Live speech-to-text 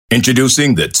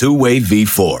Introducing the Two-Way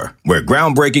V4, where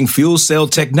groundbreaking fuel cell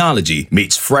technology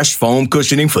meets fresh foam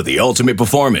cushioning for the ultimate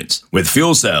performance. With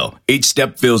Fuel Cell, each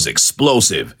step feels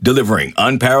explosive, delivering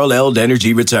unparalleled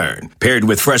energy return. Paired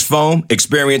with fresh foam,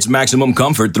 experience maximum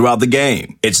comfort throughout the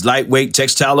game. Its lightweight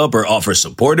textile upper offers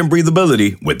support and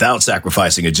breathability without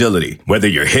sacrificing agility. Whether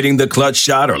you're hitting the clutch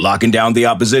shot or locking down the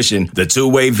opposition, the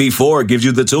Two-Way V4 gives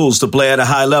you the tools to play at a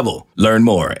high level. Learn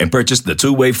more and purchase the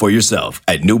Two-Way for yourself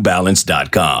at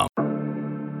newbalance.com.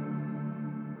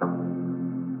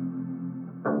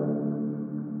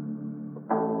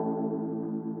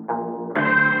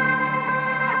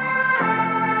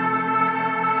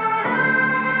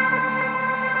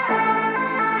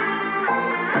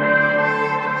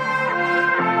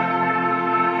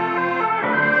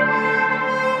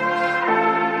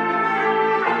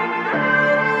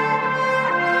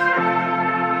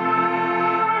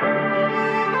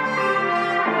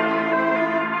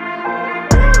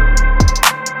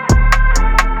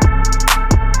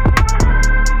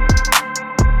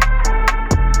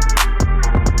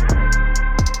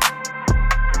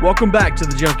 Welcome back to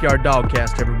the Junkyard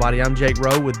Dogcast, everybody. I'm Jake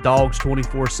Rowe with Dogs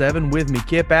 24/7. With me,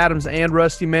 Kip Adams and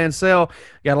Rusty Mansell.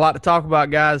 Got a lot to talk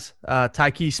about, guys.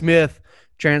 Tyke Smith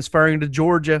transferring to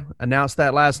Georgia. Announced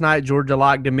that last night. Georgia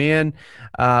locked him in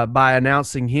by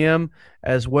announcing him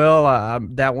as well.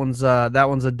 That one's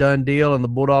a done deal, and the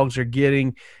Bulldogs are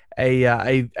getting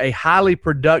a highly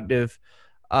productive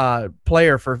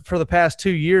player for the past 2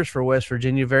 years for West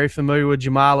Virginia. Very familiar with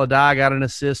Jamal Adai. Got an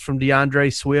assist from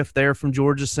DeAndre Swift there from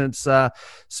Georgia, since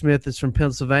Smith is from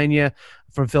Pennsylvania,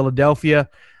 from Philadelphia.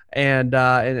 And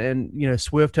you know,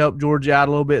 Swift helped Georgia out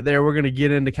a little bit there. We're going to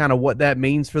get into kind of what that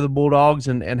means for the Bulldogs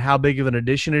and how big of an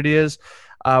addition it is.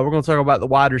 We're going to talk about the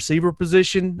wide receiver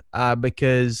position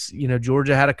because, you know,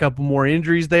 Georgia had a couple more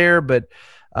injuries there, but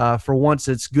for once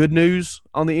it's good news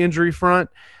on the injury front.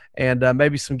 And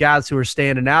maybe some guys who are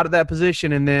standing out at that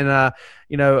position. And then,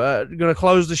 going to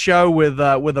close the show with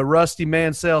a Rusty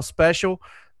Mansell special,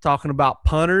 talking about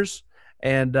punters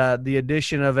and the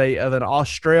addition of an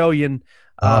Australian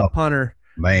punter.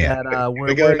 Man, can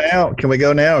we go now? Can we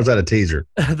go now, or is that a teaser?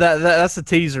 That's a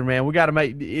teaser, man. We got to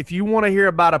if you want to hear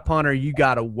about a punter, you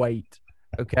got to wait.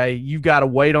 Okay, you've got to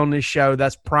wait on this show.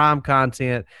 That's prime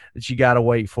content that you got to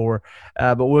wait for.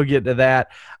 But we'll get to that.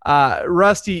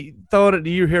 Rusty, throwing it to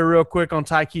you here real quick on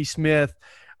Tyke Smith.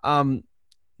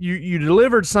 You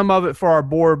delivered some of it for our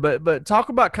board, but talk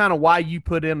about kind of why you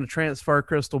put in a transfer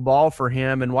crystal ball for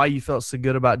him and why you felt so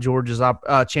good about Georgia's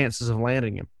chances of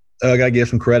landing him. I got to give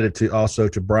some credit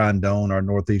to Brian Doan, our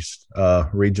Northeast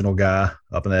regional guy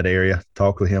up in that area.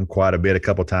 Talked with him quite a bit a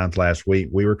couple times last week.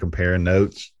 We were comparing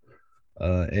notes.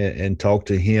 And talked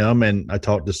to him, and I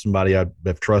talked to somebody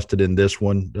I've trusted in this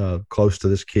one, close to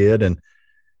this kid. And,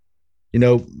 you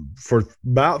know, for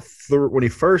about when he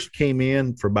first came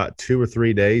in, for about 2 or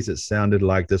 3 days, it sounded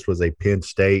like this was a Penn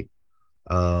State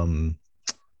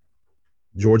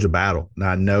Georgia battle. Now,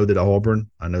 I know that Auburn,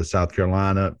 I know South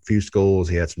Carolina, a few schools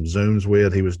he had some Zooms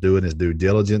with. He was doing his due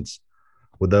diligence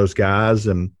with those guys,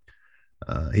 and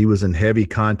he was in heavy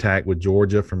contact with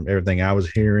Georgia from everything I was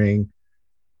hearing.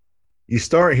 You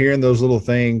start hearing those little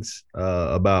things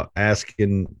about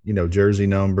asking, you know, jersey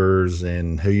numbers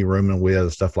and who you're rooming with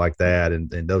and stuff like that. And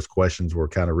those questions were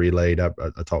kind of relayed. I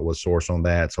talked with a source on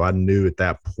that. So I knew at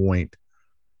that point,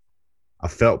 I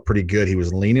felt pretty good. He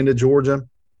was leaning to Georgia.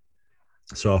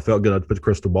 So I felt good. I put the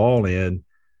crystal ball in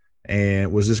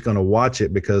and was just going to watch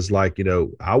it because, like, you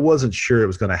know, I wasn't sure it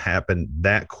was going to happen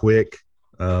that quick.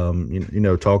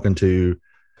 Talking to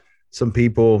some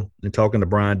people and talking to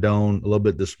Brian Doan a little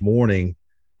bit this morning,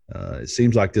 it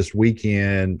seems like this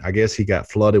weekend, I guess he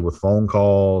got flooded with phone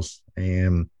calls,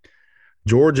 and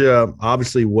Georgia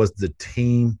obviously was the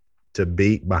team to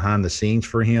beat behind the scenes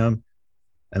for him.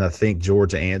 And I think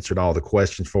Georgia answered all the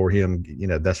questions for him. You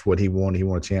know, that's what he wanted. He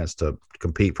wanted a chance to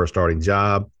compete for a starting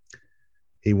job.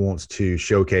 He wants to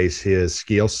showcase his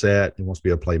skill set. He wants to be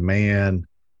able to play man.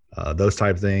 Those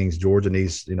type of things. Georgia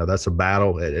needs, you know, that's a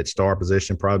battle at star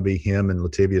position, probably him and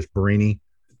Latavius Brini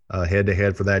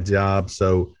head-to-head for that job.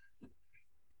 So,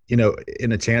 you know,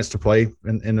 in a chance to play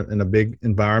in a big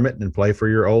environment and play for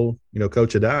your old, you know,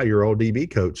 Coach Adai, your old DB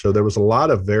coach. So there was a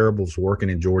lot of variables working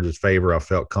in Georgia's favor. I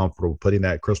felt comfortable putting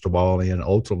that crystal ball in.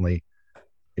 Ultimately,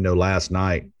 you know, last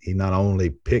night he not only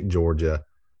picked Georgia,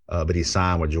 but he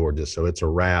signed with Georgia. So it's a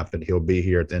wrap, and he'll be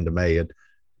here at the end of May. And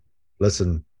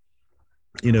listen,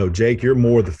 you know, Jake, you're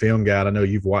more the film guy. I know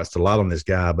you've watched a lot on this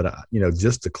guy, but, you know,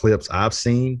 just the clips I've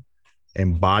seen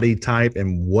and body type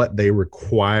and what they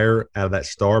require out of that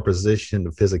star position, the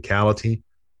physicality,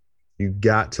 you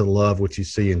got to love what you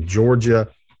see. And Georgia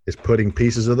is putting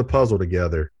pieces of the puzzle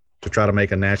together to try to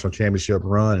make a national championship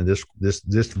run. And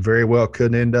this very well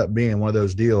could end up being one of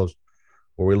those deals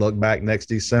where we look back next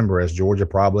December as Georgia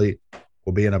probably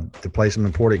will be to play some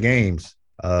important games.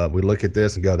 We look at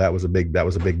this and go, that was a big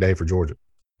day for Georgia.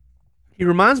 He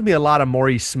reminds me a lot of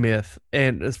Maurice Smith,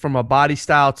 and from a body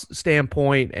style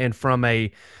standpoint and from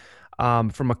a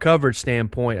coverage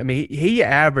standpoint. I mean,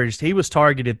 he was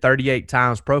targeted 38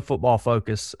 times. Pro Football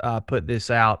Focus put this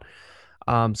out,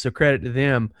 so credit to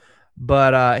them.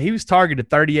 But he was targeted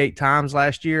 38 times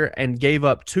last year and gave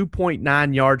up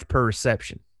 2.9 yards per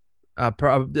reception,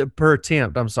 per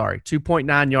attempt. I'm sorry,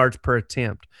 2.9 yards per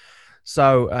attempt.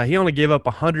 So he only gave up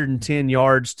 110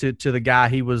 yards to the guy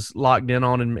he was locked in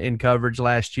on in coverage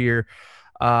last year,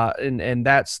 and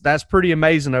that's pretty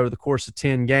amazing over the course of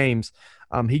 10 games.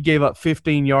 He gave up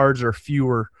 15 yards or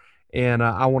fewer in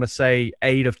I want to say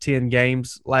 8 of 10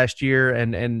 games last year,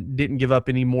 and didn't give up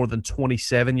any more than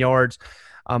 27 yards.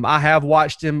 I have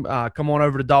watched him come on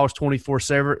over to Dogs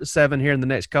 24/7 here in the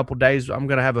next couple of days. I'm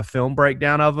going to have a film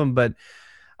breakdown of him, but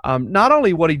not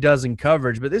only what he does in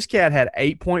coverage, but this cat had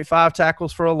 8.5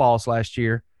 tackles for a loss last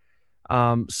year.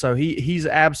 So he's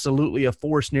absolutely a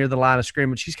force near the line of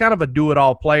scrimmage. He's kind of a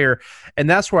do-it-all player, and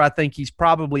that's where I think he's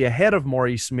probably ahead of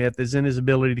Maurice Smith, is in his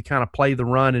ability to kind of play the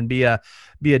run and be a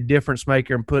difference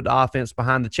maker and put offense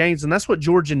behind the chains, and that's what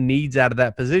Georgia needs out of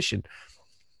that position.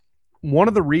 One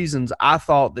of the reasons I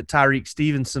thought that Tyrique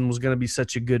Stevenson was going to be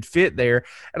such a good fit there,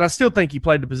 and I still think he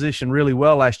played the position really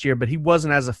well last year, but he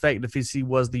wasn't as effective as he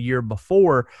was the year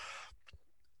before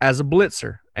as a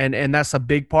blitzer. And that's a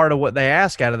big part of what they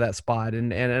ask out of that spot.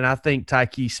 And I think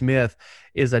Tyke Smith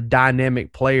is a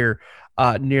dynamic player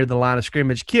near the line of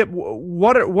scrimmage. Kip,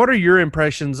 what are your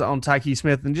impressions on Tyke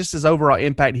Smith and just his overall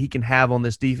impact he can have on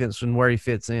this defense and where he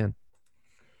fits in?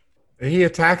 He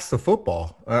attacks the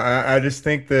football. I just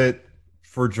think that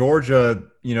for Georgia,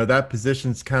 that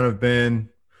position's kind of been,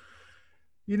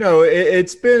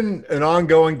 it's been an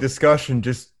ongoing discussion.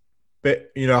 Just,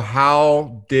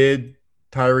 how did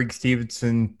Tyrique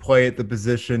Stevenson play at the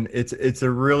position? It's a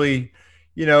really,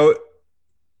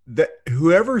 that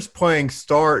whoever's playing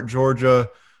star at Georgia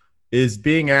is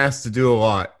being asked to do a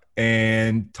lot.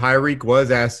 And Tyrique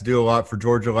was asked to do a lot for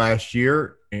Georgia last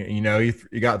year. And,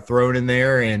 he got thrown in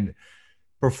there and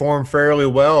performed fairly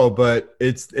well, but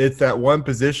it's that one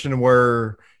position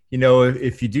where,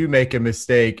 if you do make a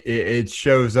mistake, it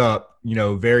shows up,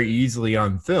 very easily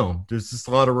on film. There's just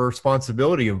a lot of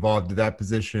responsibility involved in that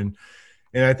position.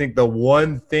 And I think the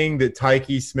one thing that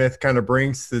Tyke Smith kind of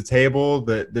brings to the table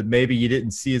that maybe you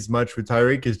didn't see as much with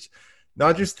Tyrique is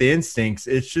not just the instincts.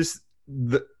 It's just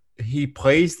he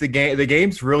plays the game. The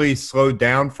game's really slowed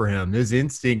down for him. His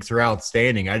instincts are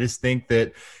outstanding. I just think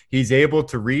that he's able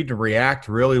to read and react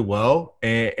really well,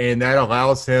 and that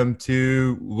allows him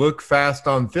to look fast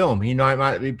on film. He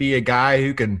might be a guy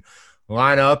who can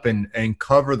line up and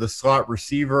cover the slot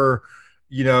receiver,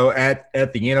 at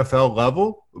the NFL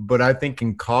level. But I think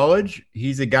in college,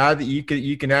 he's a guy that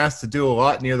you can ask to do a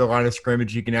lot near the line of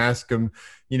scrimmage. You can ask him,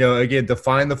 again, to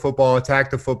find the football,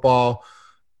 attack the football,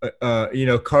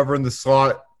 covering the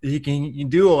slot. He can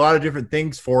do a lot of different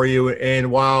things for you.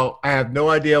 And while I have no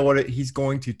idea what he's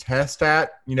going to test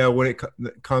at, when it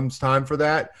comes time for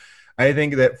that, I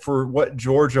think that for what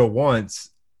Georgia wants,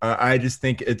 I just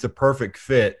think it's a perfect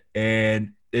fit.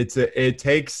 And it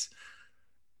takes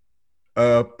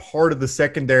a part of the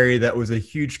secondary that was a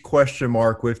huge question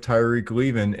mark with Tyrique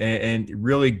leaving, and it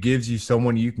really gives you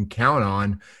someone you can count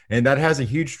on. And that has a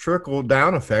huge trickle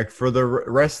down effect for the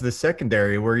rest of the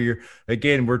secondary, where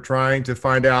we're trying to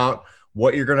find out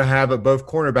what you're going to have at both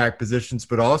cornerback positions,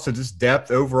 but also just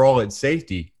depth overall at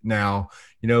safety. Now,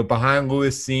 behind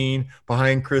Lewis Cine,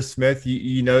 behind Chris Smith,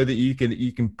 you know that you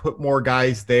can put more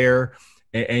guys there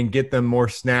and get them more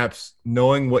snaps,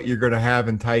 knowing what you're going to have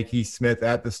in Tyke Smith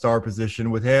at the star position.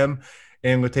 With him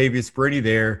and Latavius Brittany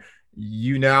there,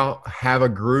 you now have a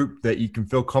group that you can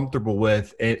feel comfortable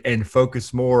with and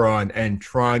focus more on and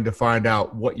trying to find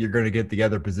out what you're going to get the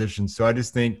other positions. So I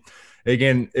just think,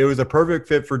 again, it was a perfect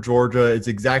fit for Georgia. It's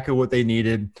exactly what they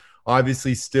needed.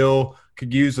 Obviously, still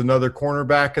could use another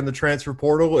cornerback in the transfer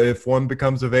portal if one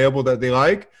becomes available that they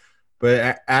like.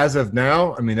 But as of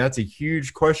now, I mean, that's a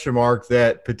huge question mark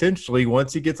that potentially,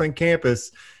 once he gets on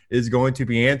campus, is going to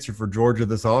be answered for Georgia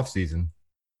this offseason.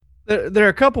 There are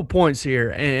a couple points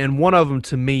here, and one of them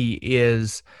to me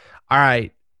is, all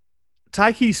right,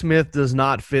 Tyke Smith does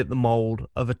not fit the mold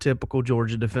of a typical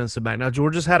Georgia defensive back. Now,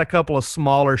 Georgia's had a couple of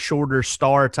smaller, shorter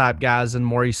star-type guys in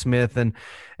Maurice Smith and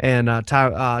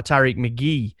Tyrique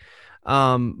McGee,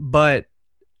 but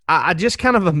I just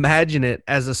kind of imagine it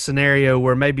as a scenario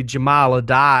where maybe Jamal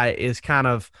Adai is kind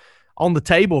of on the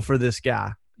table for this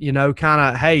guy. kind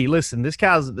of, hey, listen, this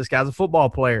guy's a football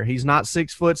player. He's not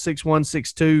 6 foot, 6'1",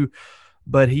 6'2",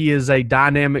 but he is a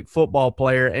dynamic football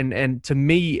player. And to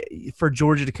me, for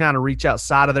Georgia to kind of reach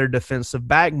outside of their defensive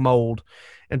back mold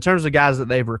in terms of guys that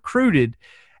they've recruited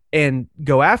and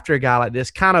go after a guy like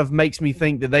this kind of makes me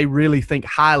think that they really think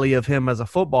highly of him as a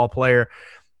football player.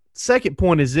 Second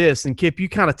point is this, and Kip, you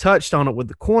kind of touched on it with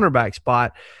the cornerback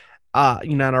spot.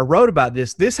 And I wrote about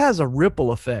this. This has a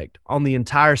ripple effect on the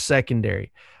entire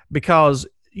secondary because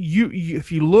you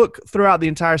if you look throughout the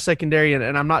entire secondary,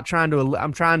 and I'm trying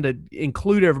to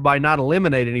include everybody, not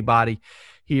eliminate anybody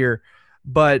here,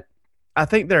 but I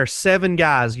think there are 7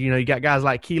 guys. You got guys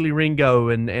like Keely Ringo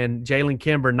and Jalen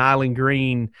Kimber, Nyland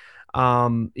Green,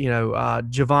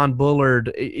 Javon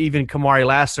Bullard, even Kamari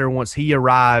Lassiter once he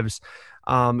arrives.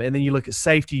 And then you look at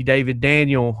safety, David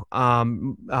Daniel,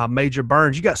 Major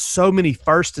Burns. You got so many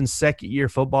first and second year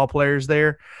football players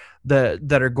there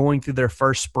that are going through their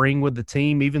first spring with the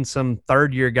team. Even some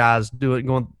third year guys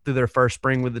going through their first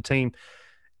spring with the team.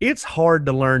 It's hard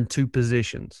to learn 2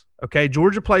 positions. Okay,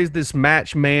 Georgia plays this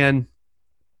match man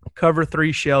cover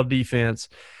 3 shell defense,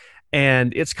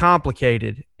 and it's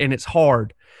complicated and it's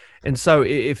hard. And so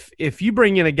if you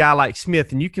bring in a guy like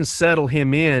Smith and you can settle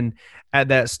him in at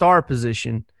that star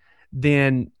position,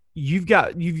 then you've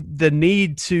got the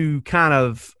need to kind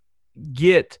of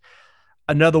get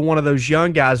another one of those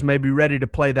young guys maybe ready to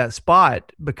play that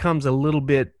spot becomes a little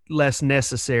bit less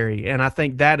necessary. And I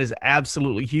think that is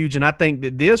absolutely huge. And I think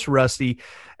that this, Rusty,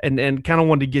 and kind of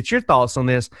wanted to get your thoughts on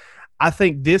this, I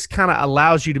think this kind of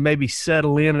allows you to maybe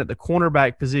settle in at the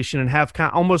cornerback position and have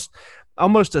kind of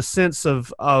almost a sense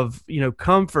of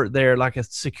comfort there, like a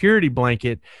security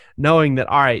blanket, knowing that,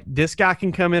 all right, this guy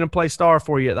can come in and play star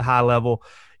for you at the high level.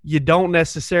 You don't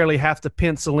necessarily have to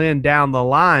pencil in down the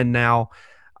line now,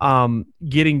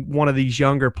 getting one of these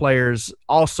younger players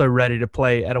also ready to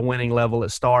play at a winning level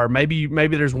at star. Maybe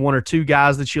there's 1 or 2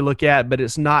 guys that you look at, but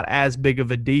it's not as big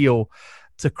of a deal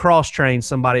to cross-train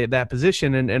somebody at that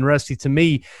position. And Rusty, to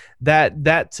me,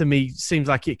 that to me seems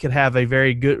like it could have a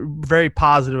very good, very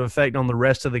positive effect on the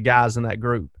rest of the guys in that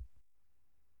group.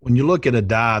 When you look at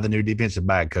Addae, the new defensive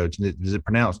back coach, is it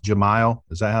pronounced Jamiel?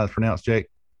 Is that how it's pronounced, Jake?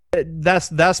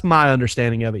 That's my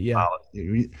understanding of it, yeah.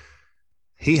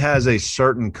 He has a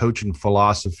certain coaching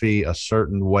philosophy, a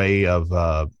certain way of,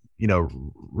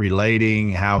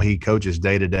 relating how he coaches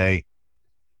day to day.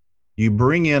 You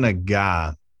bring in a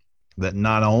guy that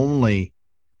not only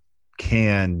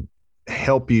can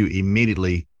help you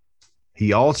immediately,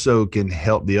 he also can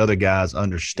help the other guys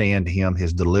understand him,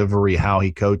 his delivery, how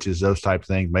he coaches, those type of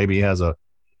things. Maybe he has a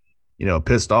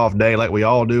pissed off day like we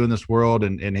all do in this world,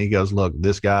 and he goes, look,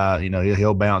 this guy,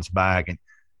 he'll bounce back. And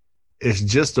it's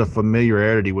just a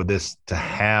familiarity with this to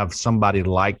have somebody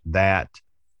like that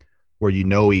where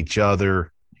each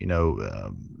other.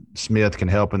 Smith can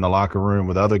help in the locker room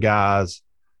with other guys.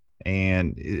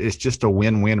 And it's just a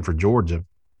win-win for Georgia.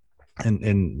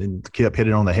 And Kip hit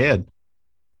it on the head.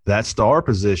 That star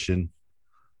position,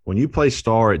 when you play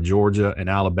star at Georgia and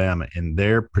Alabama in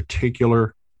their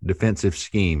particular defensive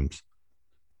schemes,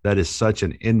 that is such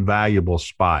an invaluable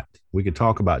spot. We could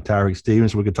talk about Tyreek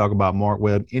Stevens. We could talk about Mark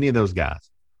Webb, any of those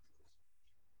guys,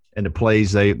 and the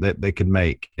plays that they could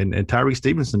make. And Tyreek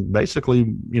Stevenson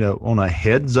basically, on a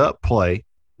heads-up play,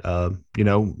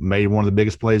 made one of the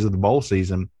biggest plays of the bowl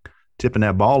season, tipping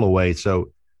that ball away.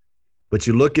 So, but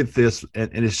you look at this, and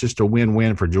it's just a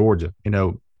win-win for Georgia.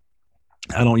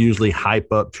 I don't usually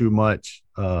hype up too much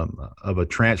of a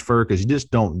transfer because you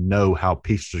just don't know how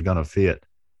pieces are going to fit.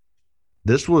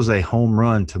 This was a home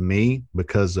run to me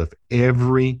because of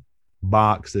every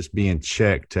box that's being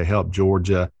checked to help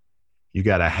Georgia. You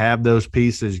got to have those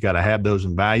pieces. You got to have those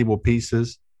invaluable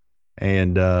pieces.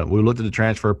 And we looked at the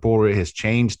transfer portal. It has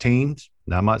changed teams.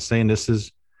 Now, I'm not saying this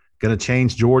is going to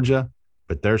change Georgia,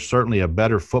 but there's certainly a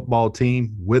better football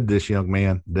team with this young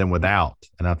man than without.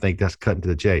 And I think that's cutting to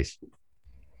the chase.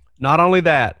 Not only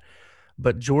that,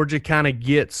 but Georgia kind of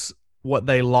gets what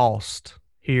they lost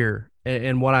here.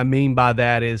 And what I mean by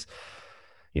that is,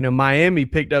 Miami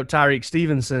picked up Tyreek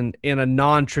Stevenson in a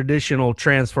non-traditional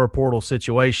transfer portal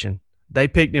situation. They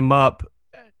picked him up.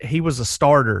 He was a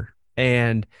starter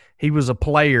and he was a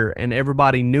player and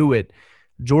everybody knew it.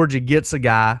 Georgia gets a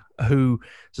guy who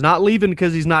is not leaving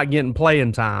because he's not getting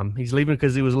playing time. He's leaving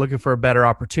because he was looking for a better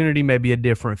opportunity, maybe a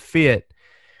different fit.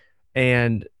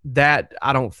 And that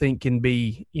I don't think can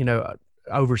be,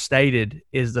 overstated,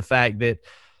 is the fact that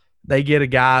they get a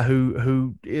guy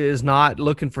who is not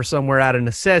looking for somewhere out of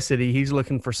necessity. He's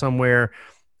looking for somewhere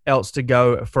else to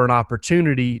go for an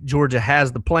opportunity, Georgia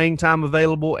has the playing time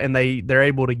available, and they're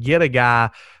able to get a guy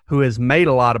who has made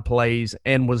a lot of plays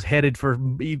and was headed for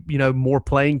more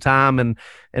playing time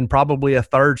and probably a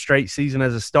third straight season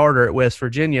as a starter at West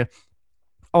Virginia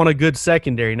on a good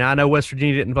secondary. Now, I know West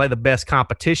Virginia didn't play the best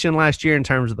competition last year in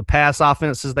terms of the pass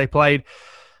offenses they played,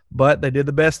 but they did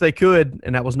the best they could,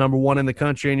 and that was number 1 in the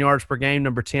country in yards per game,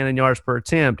 number 10 in yards per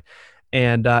attempt.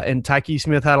 And Tyke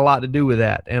Smith had a lot to do with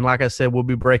that. And like I said, we'll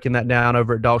be breaking that down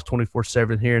over at Dogs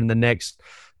 24/7 here in the next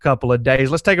couple of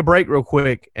days. Let's take a break real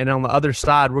quick. And on the other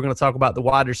side, we're going to talk about the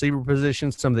wide receiver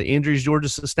position, some of the injuries Georgia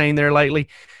sustained there lately.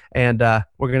 And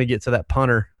we're going to get to that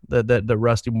punter that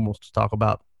Rusty wants to talk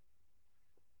about.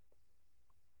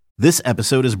 This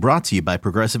episode is brought to you by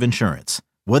Progressive Insurance.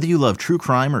 Whether you love true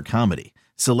crime or comedy,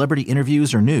 celebrity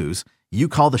interviews or news, you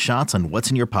call the shots on what's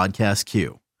in your podcast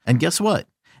queue. And guess what?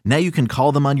 Now you can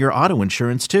call them on your auto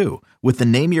insurance too with the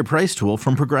Name Your Price tool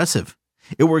from Progressive.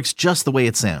 It works just the way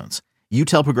it sounds. You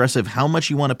tell Progressive how much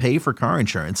you want to pay for car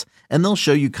insurance, and they'll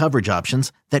show you coverage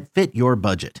options that fit your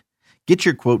budget. Get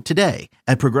your quote today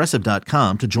at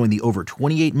Progressive.com to join the over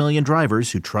 28 million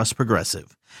drivers who trust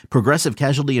Progressive. Progressive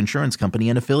Casualty Insurance Company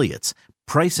and Affiliates.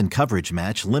 Price and coverage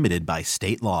match limited by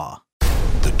state law.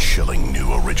 The chilling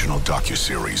new original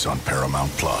docuseries on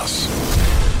Paramount Plus.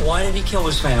 Why did he kill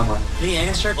his family? The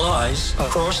answer lies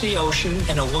across the ocean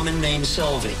in a woman named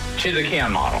Sylvie. She's a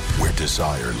can model. Where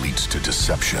desire leads to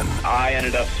deception. I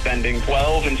ended up spending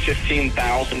 $12,000 and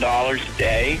 $15,000 a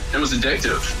day. It was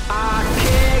addictive. I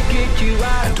can't get you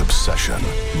out. And obsession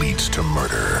leads to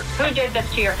murder. Who did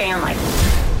this to your family?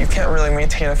 You can't really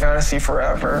maintain a fantasy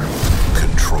forever.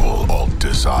 Control Alt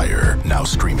Desire. Now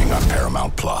streaming on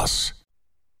Paramount Plus.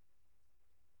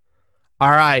 All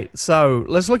right, so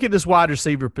let's look at this wide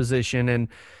receiver position. And,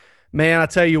 man, I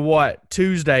tell you what,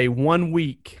 Tuesday, 1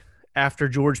 week after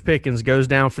George Pickens goes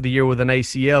down for the year with an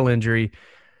ACL injury,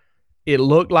 it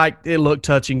looked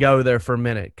touch and go there for a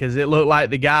minute, because it looked like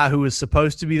the guy who was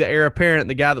supposed to be the heir apparent,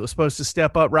 the guy that was supposed to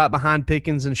step up right behind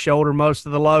Pickens and shoulder most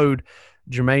of the load,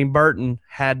 Jermaine Burton,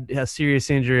 had a serious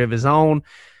injury of his own,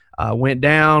 went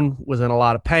down, was in a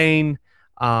lot of pain,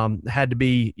 had to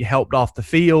be helped off the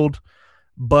field.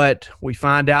 But we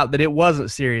find out that it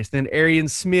wasn't serious. Then Arian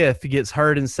Smith gets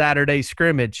hurt in Saturday's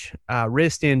scrimmage,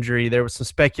 wrist injury. There was some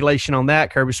speculation on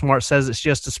that. Kirby Smart says it's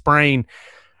just a sprain.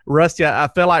 Rusty, I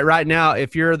feel like right now,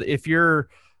 if you're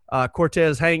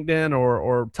Cortez Hankton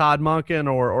or Todd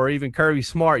Monken or even Kirby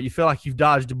Smart, you feel like you've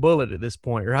dodged a bullet at this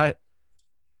point, right?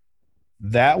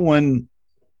 That one,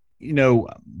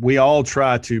 we all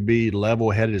try to be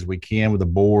level-headed as we can with the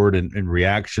board and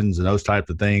reactions and those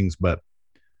types of things, but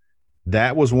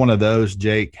that was one of those,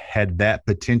 Jake, had that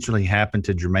potentially happened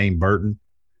to Jermaine Burton,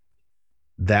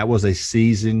 that was a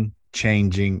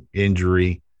season-changing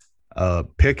injury.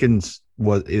 Pickens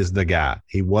is the guy.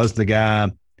 He was the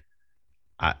guy.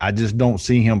 I just don't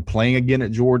see him playing again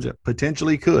at Georgia.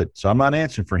 Potentially could. So I'm not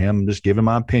answering for him. I'm just giving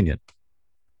my opinion.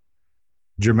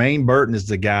 Jermaine Burton is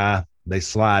the guy they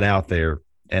slide out there.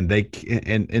 And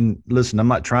listen, I'm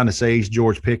not trying to say he's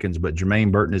George Pickens, but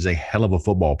Jermaine Burton is a hell of a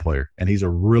football player, and he's a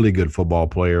really good football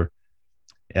player.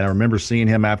 And I remember seeing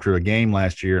him after a game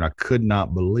last year, and I could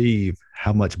not believe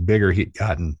how much bigger he'd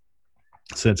gotten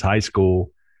since high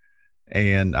school.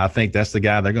 And I think that's the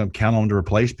guy they're going to count on to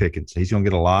replace Pickens. He's going to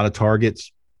get a lot of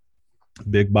targets,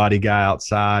 big body guy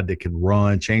outside that can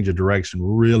run, change of direction,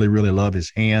 really, really love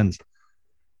his hands.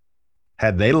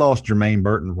 Had they lost Jermaine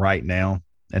Burton right now,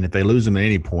 and if they lose him at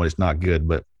any point, it's not good.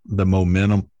 But the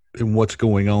momentum and what's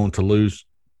going on to lose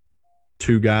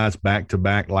two guys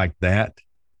back-to-back like that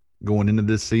going into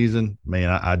this season, man,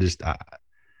 I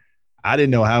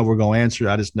didn't know how we're going to answer.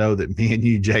 I just know that me and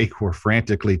you, Jake, were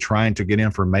frantically trying to get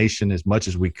information as much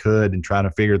as we could and trying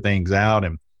to figure things out.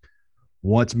 And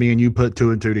once me and you put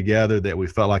two and two together, that we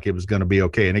felt like it was going to be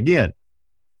okay. And again,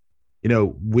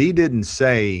 we didn't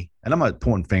say, and I'm not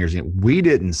pointing fingers in, we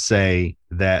didn't say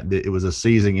that it was a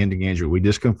season-ending injury. We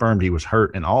just confirmed he was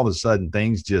hurt, and all of a sudden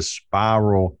things just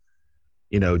spiral,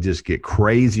 just get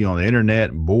crazy on the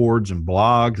internet and boards and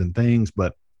blogs and things.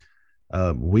 But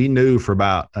we knew for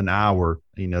about an hour,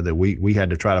 that we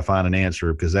had to try to find an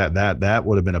answer, because that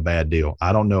would have been a bad deal.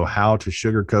 I don't know how to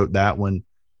sugarcoat that one.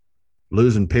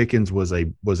 Losing Pickens was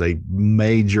a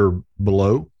major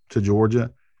blow to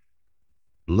Georgia.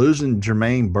 Losing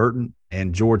Jermaine Burton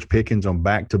and George Pickens on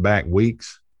back-to-back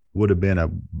weeks would have been a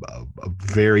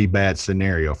very bad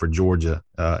scenario for Georgia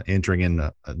entering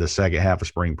in the second half of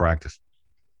spring practice.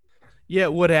 Yeah,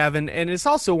 it would have. And it's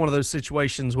also one of those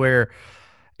situations where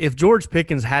if George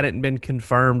Pickens hadn't been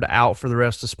confirmed out for the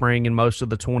rest of spring and most of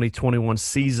the 2021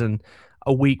 season,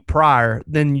 a week prior,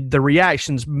 then the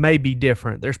reactions may be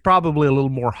different. There's probably a little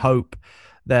more hope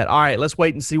that, all right, let's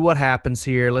wait and see what happens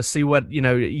here. Let's see what,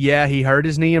 yeah, he hurt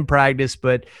his knee in practice,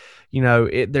 but,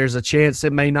 there's a chance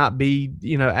it may not be,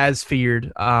 as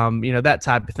feared, that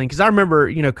type of thing. Because I remember,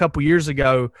 a couple years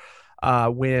ago,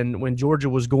 when Georgia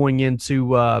was going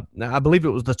into, I believe it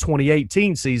was the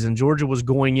 2018 season, Georgia was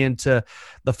going into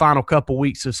the final couple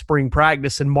weeks of spring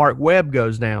practice, and Mark Webb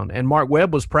goes down. And Mark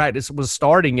Webb was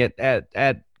starting at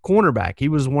cornerback. He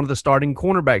was one of the starting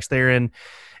cornerbacks there in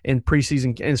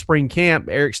preseason and spring camp.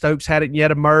 Eric Stokes hadn't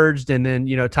yet emerged, and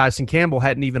then Tyson Campbell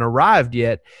hadn't even arrived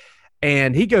yet.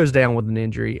 And he goes down with an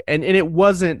injury. And it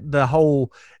wasn't the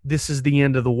whole, this is the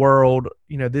end of the world,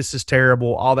 this is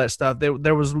terrible, all that stuff.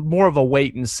 There was more of a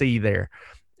wait and see there.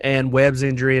 And Webb's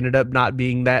injury ended up not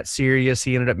being that serious.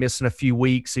 He ended up missing a few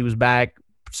weeks. He was back,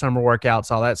 summer workouts,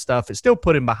 all that stuff. It still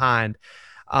put him behind.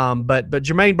 But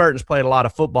Jermaine Burton's played a lot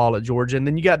of football at Georgia. And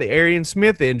then you got the Arian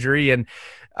Smith injury. And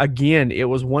again, it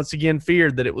was once again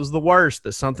feared that it was the worst,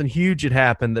 that something huge had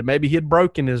happened, that maybe he had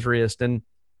broken his wrist. And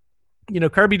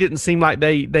Kirby didn't seem like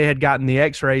they had gotten the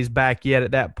x-rays back yet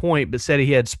at that point, but said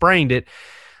he had sprained it.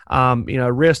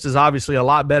 Wrist is obviously a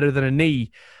lot better than a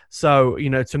knee. So,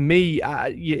 to me,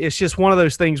 it's just one of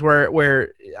those things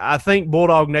where I think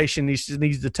Bulldog Nation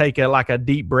needs to take a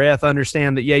deep breath,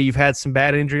 understand that, yeah, you've had some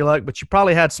bad injury luck, but you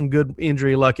probably had some good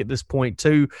injury luck at this point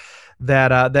too,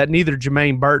 that neither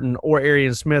Jermaine Burton or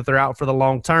Arian Smith are out for the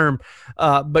long term.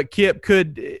 But Kip,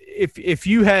 if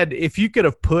you could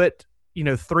have put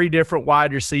three different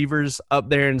wide receivers up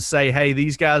there and say, hey,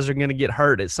 these guys are going to get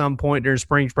hurt at some point during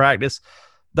spring practice,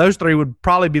 those three would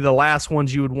probably be the last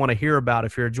ones you would want to hear about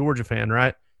if you're a Georgia fan,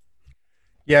 right?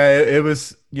 Yeah, it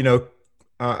was,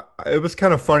 it was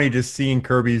kind of funny just seeing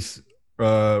Kirby's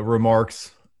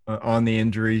remarks on the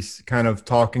injuries, kind of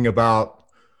talking about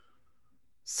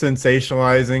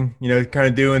sensationalizing, kind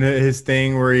of doing his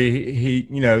thing where he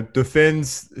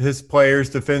defends his players,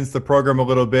 defends the program a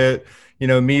little bit,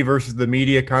 me versus the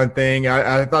media kind of thing.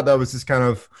 I thought that was just kind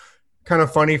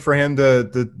of funny for him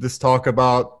to just talk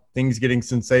about things getting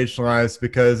sensationalized,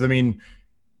 because, I mean,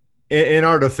 in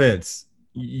our defense,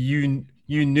 you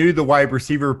knew the wide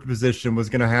receiver position was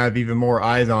going to have even more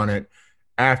eyes on it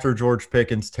after George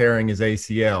Pickens tearing his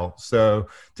ACL. So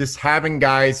just having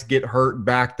guys get hurt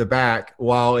back to back,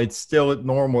 while it's still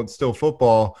normal, it's still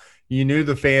football, you knew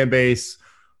the fan base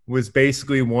was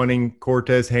basically wanting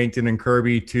Cortez Hankton and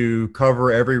Kirby to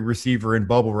cover every receiver in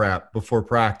bubble wrap before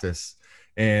practice.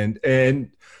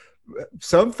 And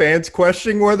some fans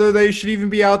questioning whether they should even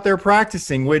be out there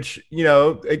practicing, which,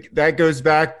 that goes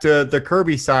back to the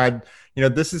Kirby side.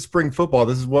 This is spring football.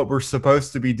 This is what we're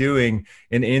supposed to be doing,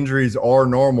 and injuries are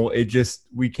normal.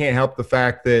 We can't help the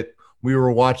fact that we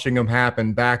were watching them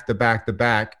happen back to back to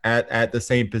back at the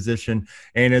same position.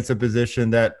 And it's a position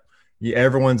that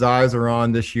everyone's eyes are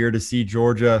on this year to see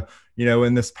Georgia,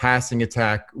 in this passing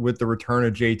attack with the return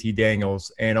of JT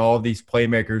Daniels and all of these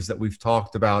playmakers that we've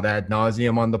talked about ad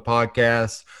nauseum on the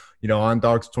podcast, on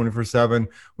Dogs 24/7.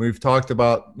 We've talked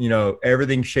about,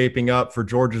 everything shaping up for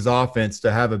Georgia's offense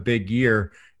to have a big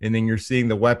year. And then you're seeing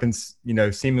the weapons,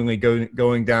 seemingly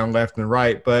going down left and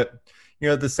right. But,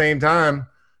 at the same time,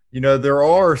 there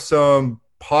are some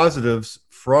positives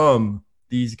from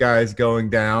these guys going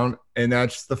down, and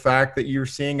that's the fact that you're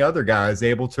seeing other guys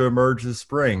able to emerge this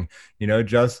spring.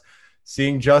 Just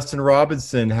seeing Justin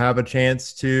Robinson have a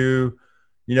chance to,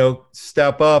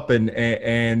 step up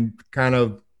and kind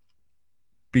of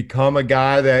become a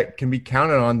guy that can be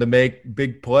counted on to make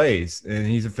big plays. And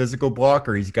he's a physical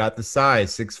blocker. He's got the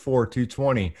size, 6'4",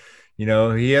 220.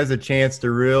 He has a chance to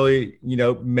really,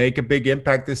 make a big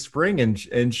impact this spring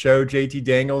and show JT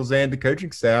Daniels and the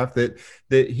coaching staff that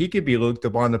he could be looked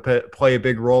upon to play a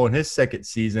big role in his second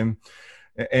season.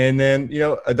 And then,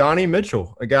 Adonai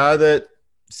Mitchell, a guy that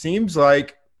seems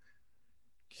like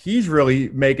he's really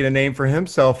making a name for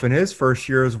himself in his first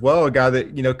year as well. A guy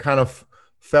that, kind of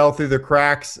fell through the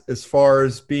cracks as far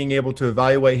as being able to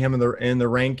evaluate him in the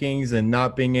rankings and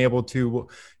not being able to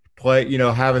play,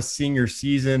 have a senior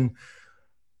season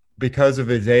because of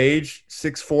his age.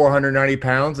 6'4", 190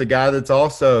 pounds, a guy that's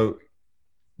also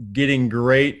getting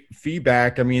great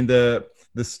feedback. I mean, the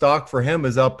stock for him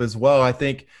is up as well. I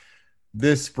think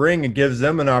this spring it gives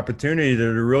them an opportunity to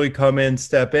really come in,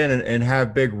 step in, and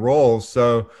have big roles.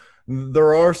 So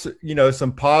there are,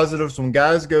 some positives. When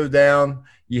guys go down,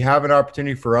 you have an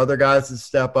opportunity for other guys to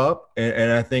step up.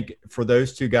 And I think for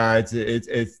those two guys,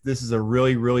 this is a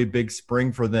really, really big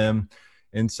spring for them.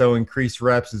 And so increased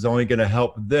reps is only going to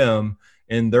help them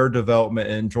in their development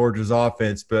in Georgia's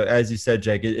offense. But as you said,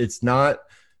 Jake, it's not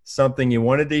something you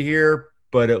wanted to hear,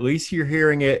 but at least you're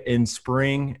hearing it in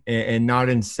spring and not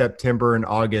in September and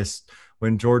August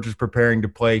when Georgia's preparing to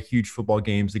play huge football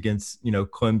games against,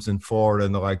 Clemson, Florida,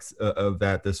 and the likes of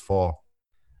that this fall.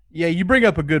 Yeah, you bring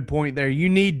up a good point there. You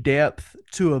need depth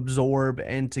to absorb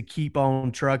and to keep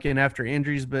on trucking after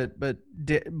injuries, but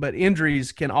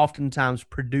injuries can oftentimes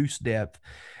produce depth.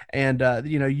 And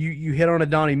you hit on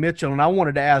Adonai Mitchell, and I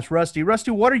wanted to ask Rusty.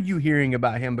 Rusty, what are you hearing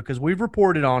about him? Because we've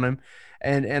reported on him,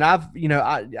 and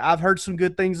I've heard some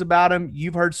good things about him.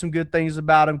 You've heard some good things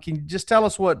about him. Can you just tell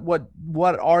us what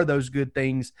are those good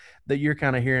things that you're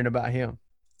kind of hearing about him?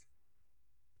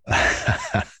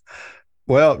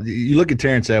 Well, you look at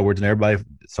Terrence Edwards, and everybody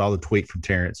saw the tweet from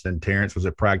Terrence, and Terrence was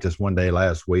at practice one day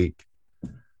last week,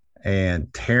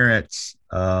 and Terrence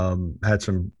had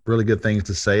some really good things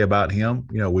to say about him.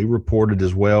 We reported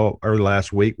as well early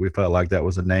last week. We felt like that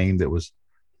was a name that was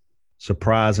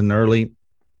surprising early.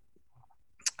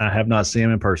 I have not seen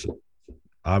him in person.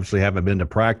 Obviously, haven't been to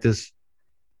practice.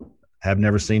 Have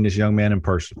never seen this young man in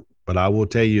person. But I will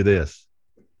tell you this.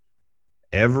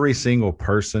 Every single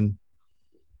person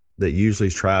that usually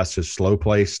tries to slow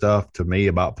play stuff to me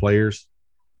about players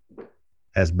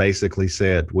has basically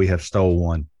said, we have stole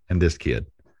one in this kid.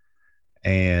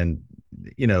 And,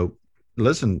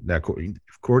 listen, now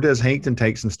Cortez Hankton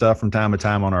takes some stuff from time to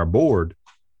time on our board,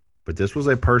 but this was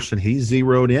a person he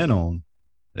zeroed in on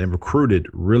and recruited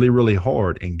really, really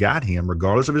hard and got him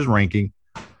regardless of his ranking.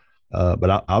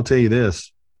 But I'll tell you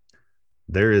this,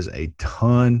 there is a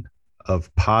ton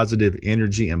of positive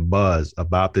energy and buzz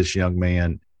about this young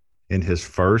man in his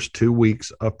first 2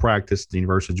 weeks of practice at the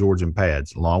University of Georgia in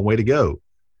pads. A long way to go.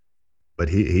 But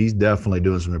he's definitely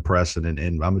doing some impressing. And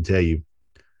I'm going to tell you,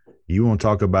 you want to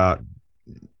talk about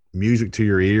music to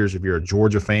your ears if you're a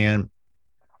Georgia fan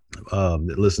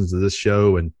that listens to this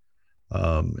show and,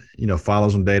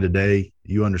 follows them day to day,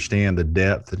 you understand the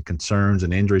depth and concerns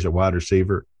and injuries at wide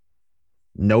receiver.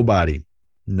 Nobody,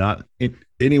 not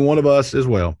any one of us as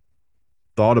well,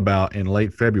 thought about in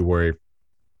late February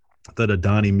that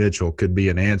Adonai Mitchell could be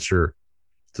an answer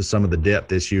to some of the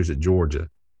depth issues at Georgia.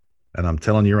 And I'm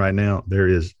telling you right now, there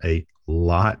is a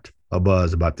lot of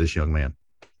buzz about this young man.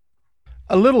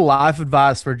 A little life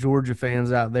advice for Georgia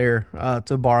fans out there,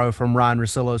 to borrow from Ryan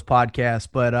Russillo's podcast.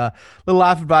 But little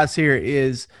life advice here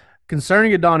is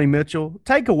concerning Adonai Mitchell,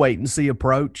 take a wait and see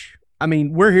approach. I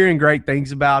mean, we're hearing great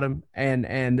things about him, and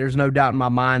there's no doubt in my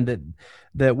mind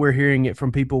that we're hearing it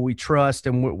from people we trust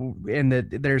and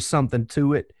that there's something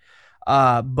to it.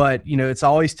 But, it's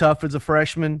always tough as a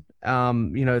freshman.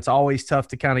 It's always tough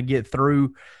to kind of get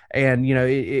through. And,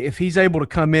 if he's able to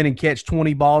come in and catch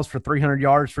 20 balls for 300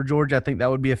 yards for Georgia, I think that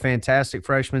would be a fantastic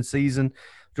freshman season.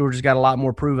 Georgia's got a lot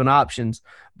more proven options.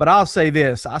 But I'll say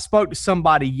this. I spoke to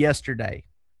somebody yesterday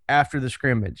after the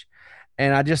scrimmage,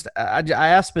 and I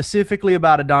asked specifically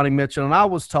about Adonai Mitchell, and I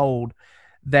was told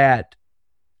that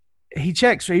he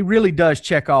really does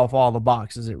check off all the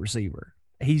boxes at receiver.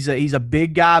 He's a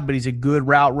big guy, but he's a good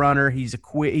route runner. He's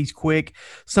quick.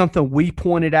 Something we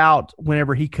pointed out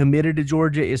whenever he committed to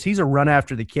Georgia is he's a run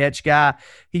after the catch guy.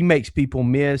 He makes people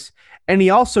miss, and he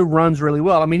also runs really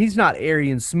well. I mean, he's not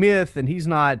Arian Smith, and he's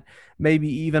not maybe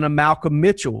even a Malcolm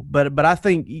Mitchell, but I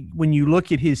think when you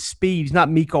look at his speed, he's not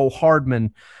Mecole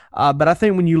Hardman. But I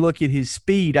think when you look at his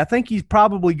speed, I think he's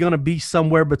probably going to be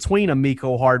somewhere between a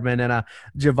Mecole Hardman and a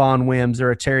Javon Wims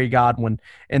or a Terry Godwin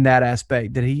in that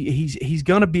aspect, that he's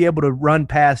going to be able to run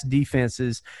past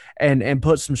defenses and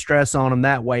put some stress on them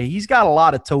that way. He's got a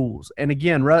lot of tools. And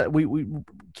again,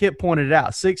 Kip pointed it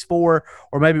out, 6'4", or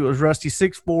maybe it was Rusty,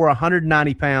 6'4",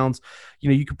 190 pounds.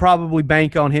 You could probably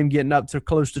bank on him getting up to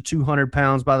close to 200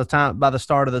 pounds by the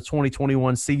start of the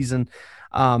 2021 season.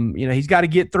 He's got to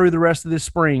get through the rest of this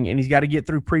spring, and he's got to get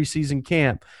through preseason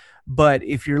camp. But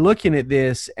if you're looking at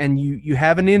this and you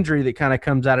have an injury that kind of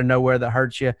comes out of nowhere that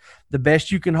hurts you, the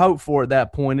best you can hope for at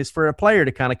that point is for a player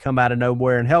to kind of come out of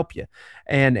nowhere and help you.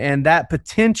 And that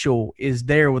potential is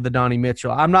there with Adonai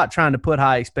Mitchell. I'm not trying to put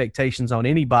high expectations on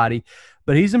anybody,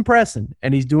 but he's impressing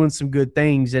and he's doing some good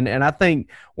things. And I think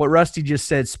what Rusty just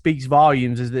said speaks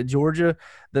volumes, is that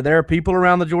that there are people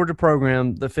around the Georgia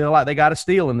program that feel like they got a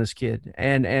steal in this kid.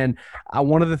 And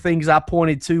one of the things I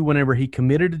pointed to whenever he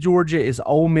committed to Georgia is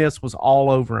Ole Miss was all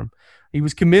over him. He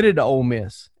was committed to Ole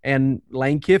Miss, and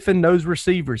Lane Kiffin knows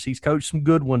receivers. He's coached some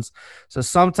good ones. So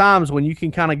sometimes when you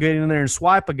can kind of get in there and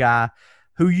swipe a guy,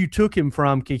 who you took him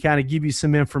from can kind of give you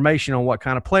some information on what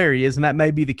kind of player he is, and that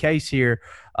may be the case here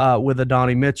with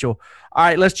Adonai Mitchell. All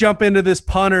right, let's jump into this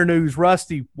punter news.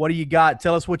 Rusty, what do you got?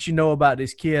 Tell us what you know about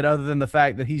this kid, other than the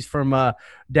fact that he's from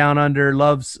down under,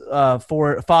 loves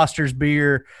Foster's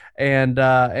beer, and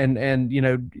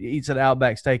eats at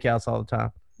Outback Steakhouse all the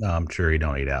time. No, I'm sure he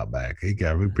don't eat Outback. He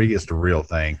gets the real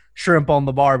thing. Shrimp on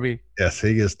the Barbie. Yes,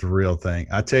 he gets the real thing.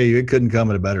 I tell you, it couldn't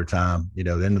come at a better time. The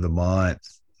end of the month,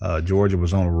 Georgia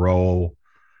was on a roll.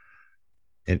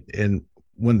 And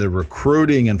when the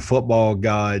recruiting and football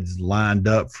guides lined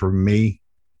up for me,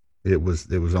 it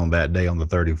was on that day on the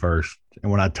 31st.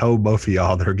 And when I told both of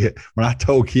y'all when I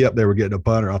told Kip they were getting a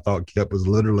punter, I thought Kip was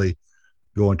literally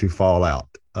going to fall out.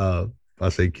 I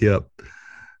say Kip.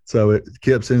 So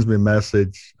Kip sends me a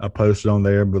message. I posted on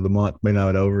there, but the month may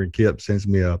not be over, and Kip sends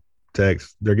me a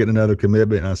text. They're getting another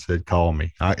commitment, and I said, call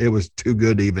me. It was too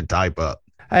good to even type up.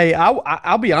 Hey,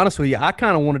 I'll be honest with you. I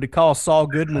kind of wanted to call Saul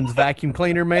Goodman's vacuum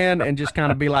cleaner man and just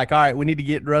kind of be like, all right, we need to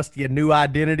get Rusty a new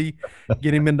identity,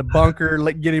 get him in the bunker,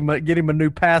 get him a new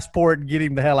passport, and get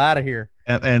him the hell out of here.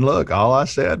 And look, all I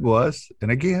said was,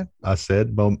 and again, I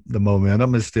said the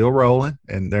momentum is still rolling,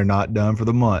 and they're not done for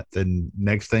the month. And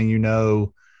next thing you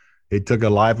know, it took a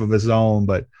life of its own.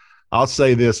 But I'll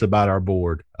say this about our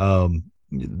board.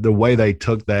 The way they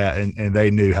took that and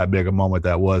they knew how big a moment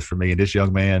that was for me. And this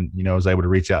young man, I was able to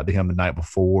reach out to him the night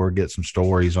before, get some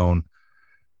stories on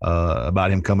about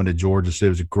him coming to Georgia. So it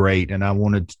was great. And I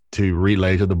wanted to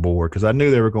relay to the board because I knew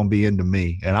they were going to be into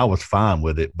me, and I was fine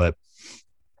with it. But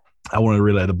I wanted to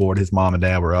relay to the board. His mom and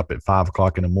dad were up at 5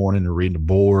 o'clock in the morning to read the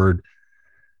board.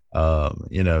 He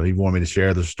wanted me to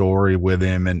share the story with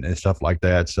him and stuff like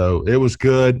that. So it was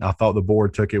good. I thought the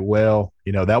board took it well.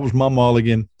 That was my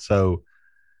mulligan. So,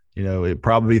 it'd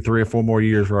probably be 3 or 4 more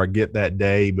years where I get that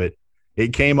day, but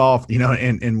it came off,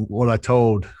 and what I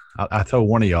told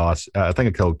one of y'all, I think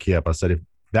I told Kip, I said, if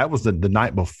that was the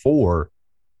night before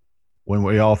when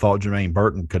we all thought Jermaine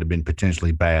Burton could have been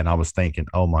potentially bad. And I was thinking,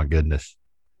 oh my goodness,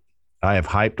 I have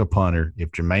hyped a punter.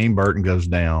 If Jermaine Burton goes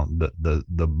down,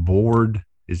 the board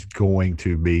is going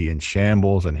to be in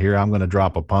shambles, and here I'm going to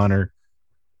drop a punter.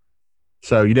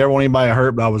 So you never want anybody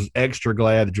hurt, but I was extra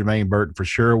glad that Jermaine Burton for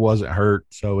sure wasn't hurt.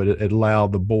 So it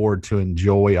allowed the board to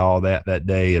enjoy all that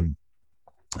day. And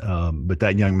but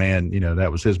that young man,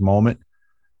 that was his moment.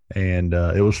 And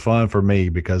it was fun for me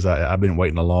because I've been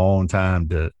waiting a long time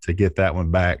to get that one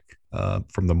back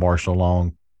from the Marshall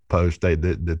Long post.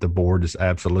 That the board just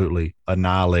absolutely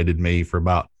annihilated me for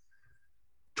about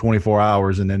 24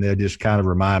 hours, and then they just kind of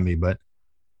remind me. But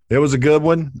it was a good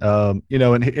one,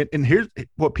 and here's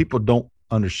what people don't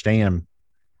understand.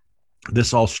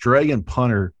 This Australian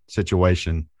punter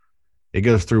situation, it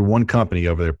goes through one company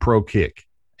over there, Pro Kick,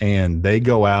 and they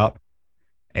go out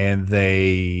and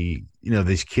they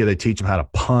teach them how to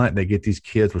punt. They get these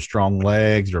kids with strong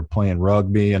legs. They're playing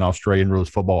rugby and Australian rules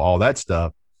football, all that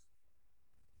stuff.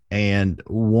 And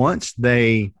once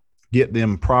they get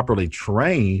them properly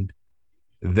trained,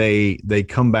 they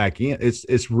come back in.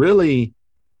 It's really,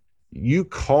 you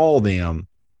call them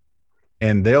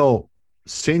and they'll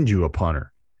send you a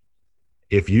punter.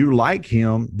 If you like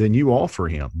him, then you offer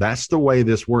him. That's the way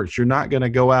this works. You're not going to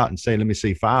go out and say, let me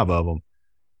see 5 of them.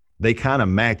 They kind of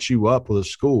match you up with a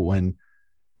school. And,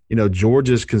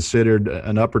 Georgia's considered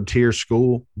an upper tier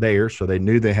school there. So they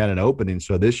knew they had an opening.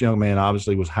 So this young man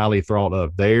obviously was highly thought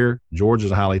of there.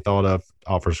 Georgia's highly thought of,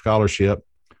 offer scholarship.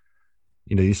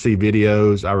 You see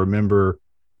videos. I remember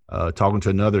talking to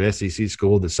another SEC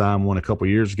school that signed one a couple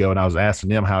of years ago, and I was asking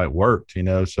them how it worked,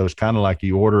 so it's kind of like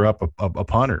you order up a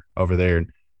punter over there.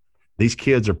 And these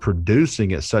kids are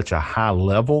producing at such a high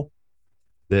level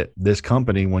that this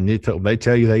company, when they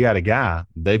tell you they got a guy,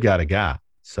 they've got a guy.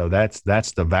 So that's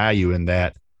the value in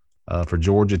that for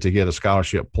Georgia to get a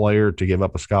scholarship player, to give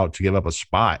up a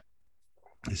spot,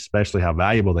 especially how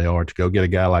valuable they are to go get a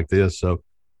guy like this. So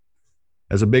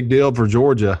it's a big deal for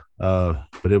Georgia,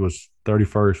 but it was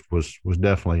 31st was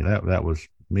definitely that was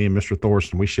me and Mr.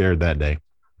 Thorson. We shared that day.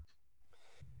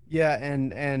 Yeah,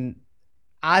 and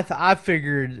I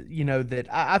figured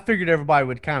I figured everybody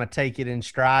would kind of take it in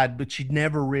stride, but you'd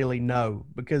never really know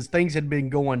because things had been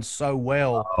going so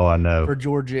well. Oh, I know, for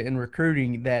Georgia in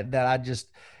recruiting that I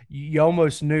just, you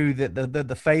almost knew that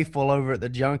the faithful over at the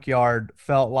junkyard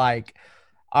felt like,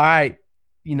 all right,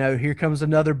 here comes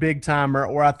another big timer.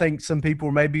 Or I think some people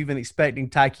were maybe even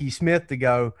expecting Tyke Smith to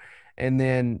go, and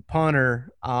then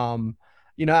punter.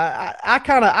 I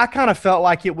kind of felt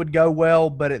like it would go well,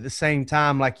 but at the same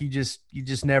time, like you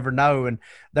just never know. And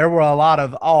there were a lot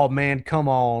of, oh man, come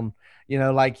on,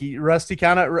 Rusty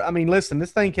kind of. I mean, listen,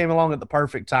 this thing came along at the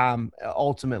perfect time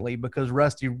ultimately because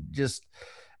Rusty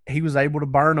he was able to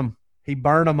burn them. He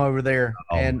burned them over there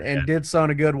and man. did so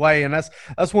in a good way. And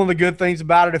that's one of the good things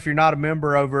about it. If you're not a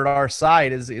member over at our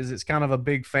site, is it's kind of a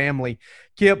big family.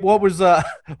 Kip, what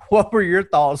were your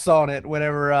thoughts on it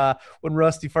whenever when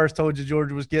Rusty first told you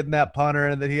Georgia was getting that punter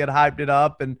and that he had hyped it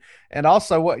up, and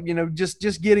also what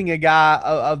just getting a guy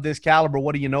of this caliber?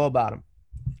 What do you know about him?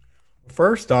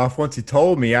 First off, once he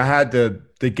told me, I had to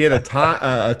get a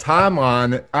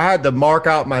timeline. I had to mark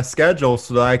out my schedule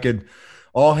so that I could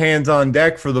all hands on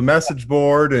deck for the message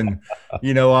board. And,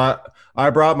 I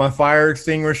brought my fire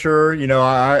extinguisher.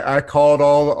 I called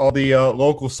all the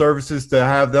local services to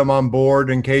have them on board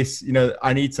in case,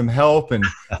 I need some help and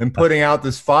putting out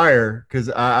this fire. Cause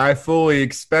I fully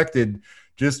expected,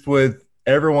 just with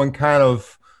everyone kind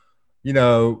of,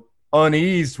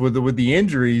 uneased with the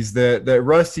injuries, that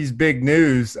Rusty's big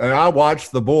news. And I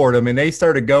watched the board. I mean, they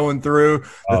started going through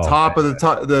the top of the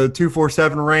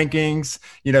 247 rankings,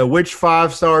 which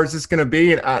 5 stars it's going to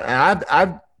be. And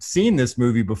I've seen this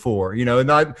movie before,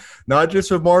 not just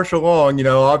with Marshall Long,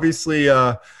 obviously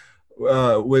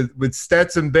with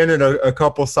Stetson Bennett a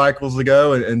couple cycles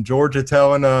ago, and Georgia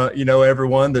telling,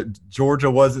 everyone that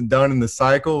Georgia wasn't done in the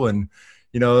cycle. And,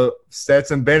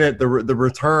 Stetson Bennett, the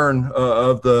return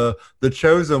of the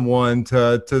chosen one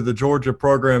to the Georgia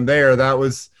program there, that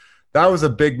was a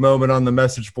big moment on the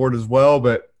message board as well.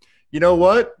 But you know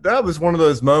what? That was one of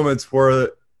those moments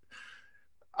where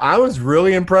I was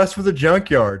really impressed with the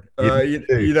Junkyard.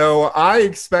 I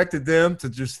expected them to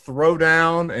just throw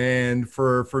down and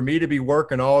for me to be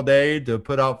working all day to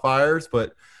put out fires,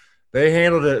 but they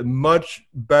handled it much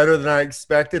better than I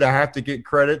expected. I have to get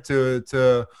credit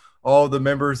to all the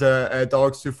members at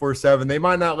Dogs 247. They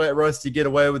might not let Rusty get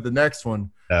away with the next one.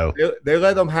 No, they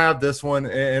let them have this one,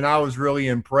 and I was really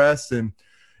impressed. And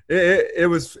it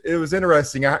was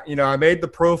interesting. I made the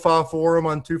profile for him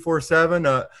on 247.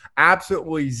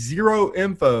 Absolutely zero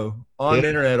info on the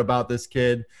internet about this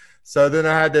kid. So then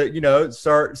I had to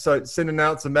start sending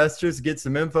out some messages, get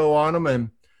some info on him. And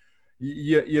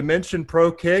you mentioned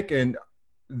Pro Kick, and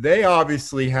they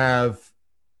obviously have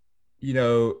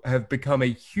become a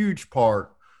huge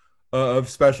part of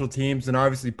special teams, and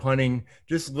obviously punting.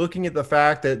 Just looking at the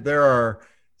fact that there are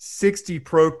 60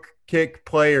 Pro Kick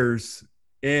players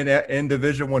in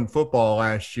Division I football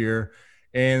last year,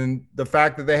 and the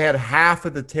fact that they had half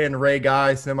of the 10 Ray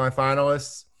Guy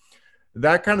semifinalists,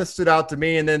 that kind of stood out to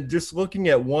me. And then just looking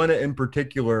at one in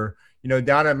particular,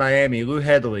 down at Miami, Lou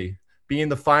Headley being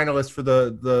the finalist for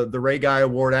the Ray Guy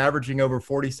Award, averaging over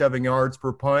 47 yards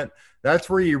per punt. That's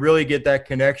where you really get that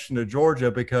connection to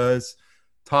Georgia, because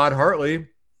Todd Hartley,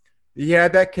 he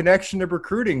had that connection to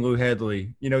recruiting Lou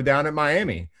Headley, down at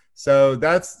Miami. So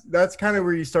that's kind of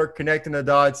where you start connecting the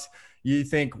dots. You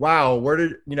think, wow,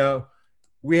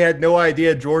 we had no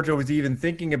idea Georgia was even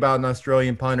thinking about an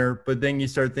Australian punter. But then you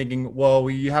start thinking, well,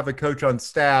 you have a coach on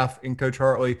staff in Coach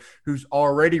Hartley who's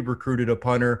already recruited a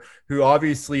punter, who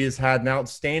obviously has had an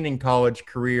outstanding college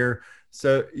career.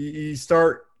 So you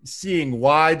start seeing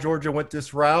why Georgia went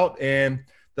this route, and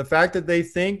the fact that they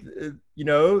think,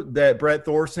 that Brett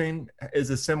Thorson is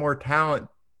a similar talent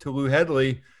to Lou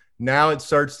Headley. Now it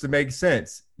starts to make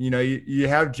sense. You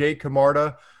have Jake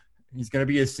Camarda. He's going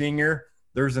to be a senior.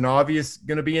 There's an obvious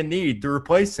going to be a need to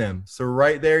replace him. So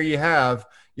right there you have,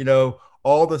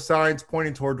 all the signs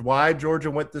pointing toward why Georgia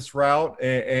went this route,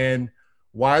 and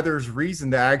why there's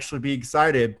reason to actually be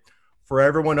excited for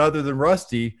everyone other than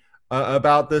Rusty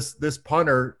about this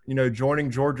punter,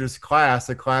 joining Georgia's class,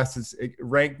 a class that's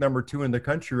ranked number 2 in the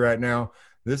country right now.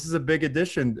 This is a big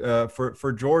addition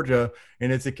for Georgia,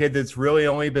 and it's a kid that's really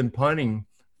only been punting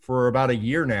for about a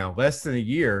year now, less than a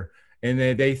year, and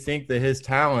they think that his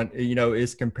talent,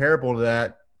 is comparable to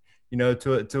that,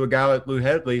 to a guy like Lou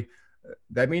Headley.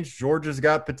 That means Georgia's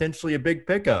got potentially a big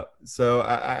pickup. So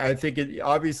I think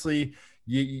obviously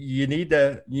you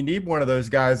need one of those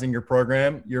guys in your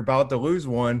program. You're about to lose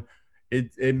one.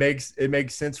 It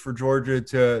makes sense for Georgia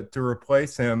to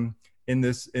replace him in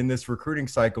this recruiting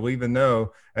cycle, even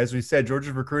though, as we said,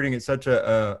 Georgia's recruiting at such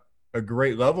a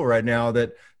great level right now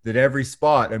that every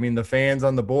spot, I mean, the fans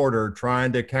on the board are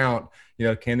trying to count,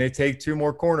 can they take 2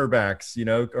 more cornerbacks?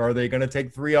 Are they going to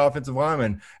take 3 offensive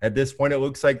linemen? At this point, it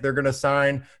looks like they're going to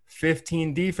sign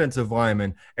 15 defensive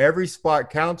linemen. Every spot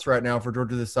counts right now for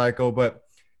Georgia this cycle, but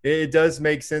it does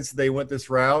make sense that they went this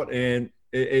route. And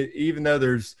even though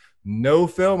there's no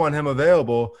film on him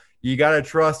available, you got to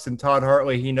trust in Todd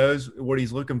Hartley. He knows what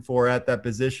he's looking for at that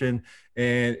position.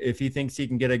 And if he thinks he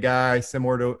can get a guy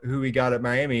similar to who he got at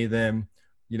Miami, then,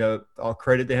 I'll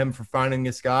credit to him for finding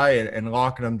this guy and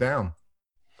locking him down.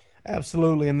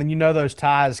 Absolutely. And then, those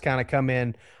ties kind of come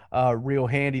in real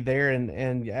handy there.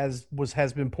 And as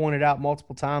has been pointed out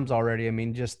multiple times already, I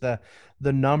mean, just the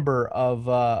number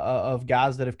of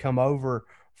guys that have come over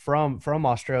from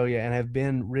Australia and have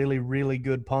been really, really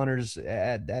good punters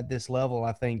at this level,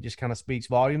 I think just kind of speaks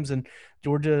volumes. And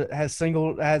Georgia has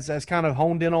kind of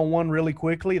honed in on one really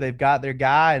quickly. They've got their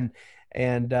guy,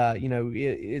 and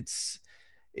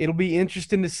it'll be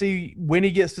interesting to see when he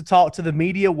gets to talk to the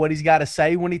media, what he's got to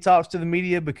say when he talks to the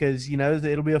media, because,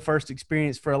 it'll be a first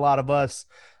experience for a lot of us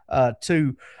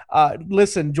too.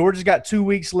 Listen, Georgia's got 2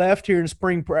 weeks left here in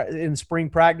spring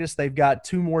practice. They've got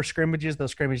 2 more scrimmages. They'll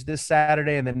scrimmage this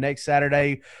Saturday and then next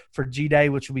Saturday for G-Day,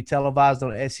 which will be televised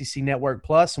on SEC Network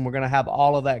Plus, and we're going to have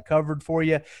all of that covered for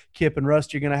you. Kip and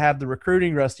Rusty are going to have the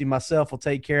recruiting. Rusty and myself will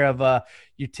take care of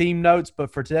your team notes.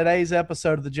 But for today's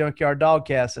episode of the Junkyard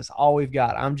Dogcast, that's all we've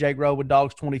got. I'm Jake Rowe with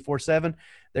Dogs 24/7.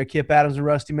 They're Kip Adams and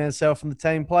Rusty Mansell from the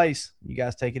same place. You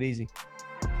guys take it easy.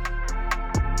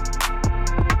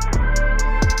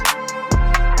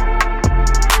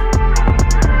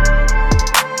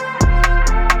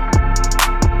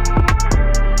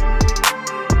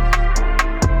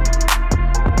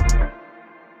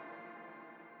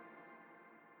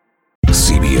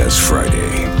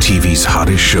 Friday, TV's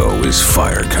hottest show is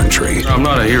Fire Country. I'm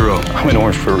not a hero. I'm in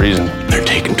orange for a reason. They're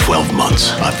taking 12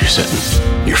 months off your sentence.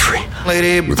 You're free.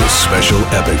 Lady, with a special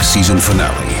epic season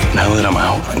finale. Now that I'm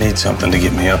out, I need something to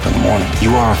get me up in the morning.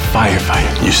 You are a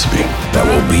firefighter. Used to be. That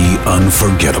will be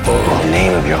unforgettable. In the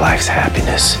name of your life's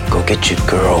happiness, go get your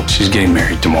girl. She's getting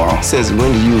married tomorrow. Since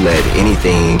when do you let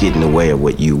anything get in the way of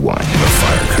what you want? The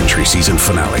Fire Country season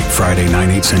finale, Friday,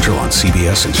 9/8 Central on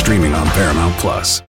CBS and streaming on Paramount Plus.